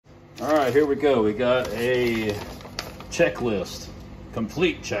All right, here we go. We got a checklist,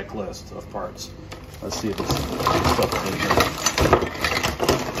 complete checklist of parts. Let's see if this stuff is in here.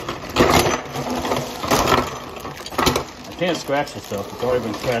 I can't scratch this stuff. It's already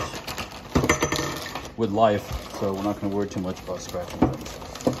been scratched with life, so we're not going to worry too much about scratching things.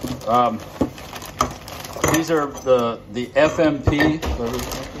 These are the FMP.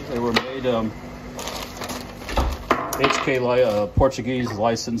 They were made HK Portuguese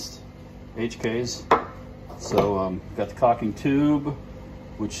licensed HKs. So got the caulking tube,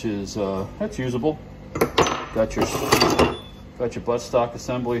 which is that's usable. Got your buttstock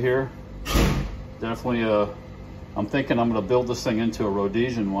assembly here. Definitely I'm thinking I'm going to build this thing into a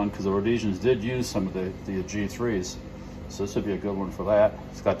Rhodesian one, because the Rhodesians did use some of the G3s. So this would be a good one for that.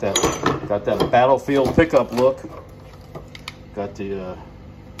 It's got that battlefield pickup look. Got the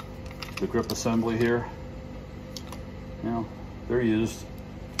grip assembly here. You know, they're used.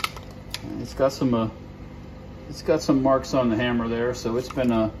 And it's got some marks on the hammer there, so it's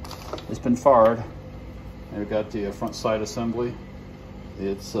been fired. And we've got the front side assembly.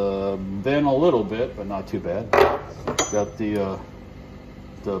 It's been a little bit, but not too bad. Got the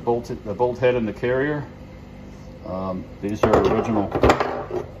bolt head and the carrier. These are original.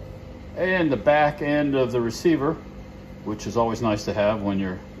 And the back end of the receiver, which is always nice to have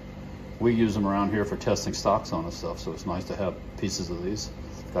when we use them around here for testing stocks on and stuff, so it's nice to have pieces of these.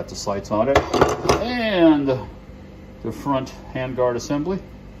 Got the sights on it. And the front handguard assembly.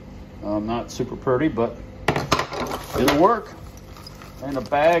 Not super pretty, but it'll work. And a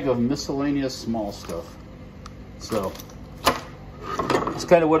bag of miscellaneous small stuff. So it's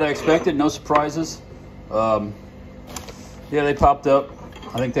kind of what I expected, no surprises. Yeah, they popped up.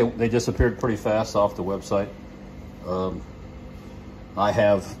 I think they disappeared pretty fast off the website. I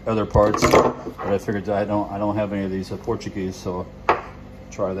have other parts, but I figured I don't have any of these Portuguese, so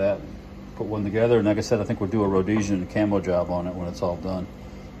try that. Put one together, and like I said, I think we'll do a Rhodesian camo job on it when it's all done.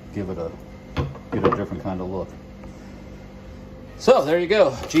 Give it a different kind of look. So there you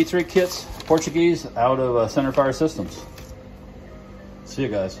go, G3 kits, Portuguese, out of Centerfire Systems. See you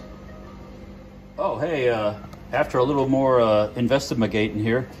guys. Oh, hey, after a little more investigating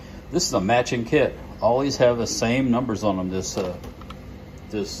here, this is a matching kit. All these have the same numbers on them, this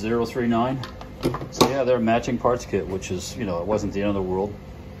 039. So yeah, they're a matching parts kit, which is, you know, it wasn't the end of the world,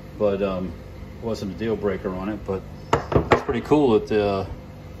 but it wasn't a deal breaker on it, but it's pretty cool that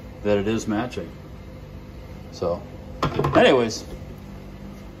it is matching. So anyways,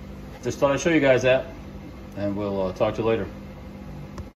 just thought I'd show you guys that, and we'll talk to you later.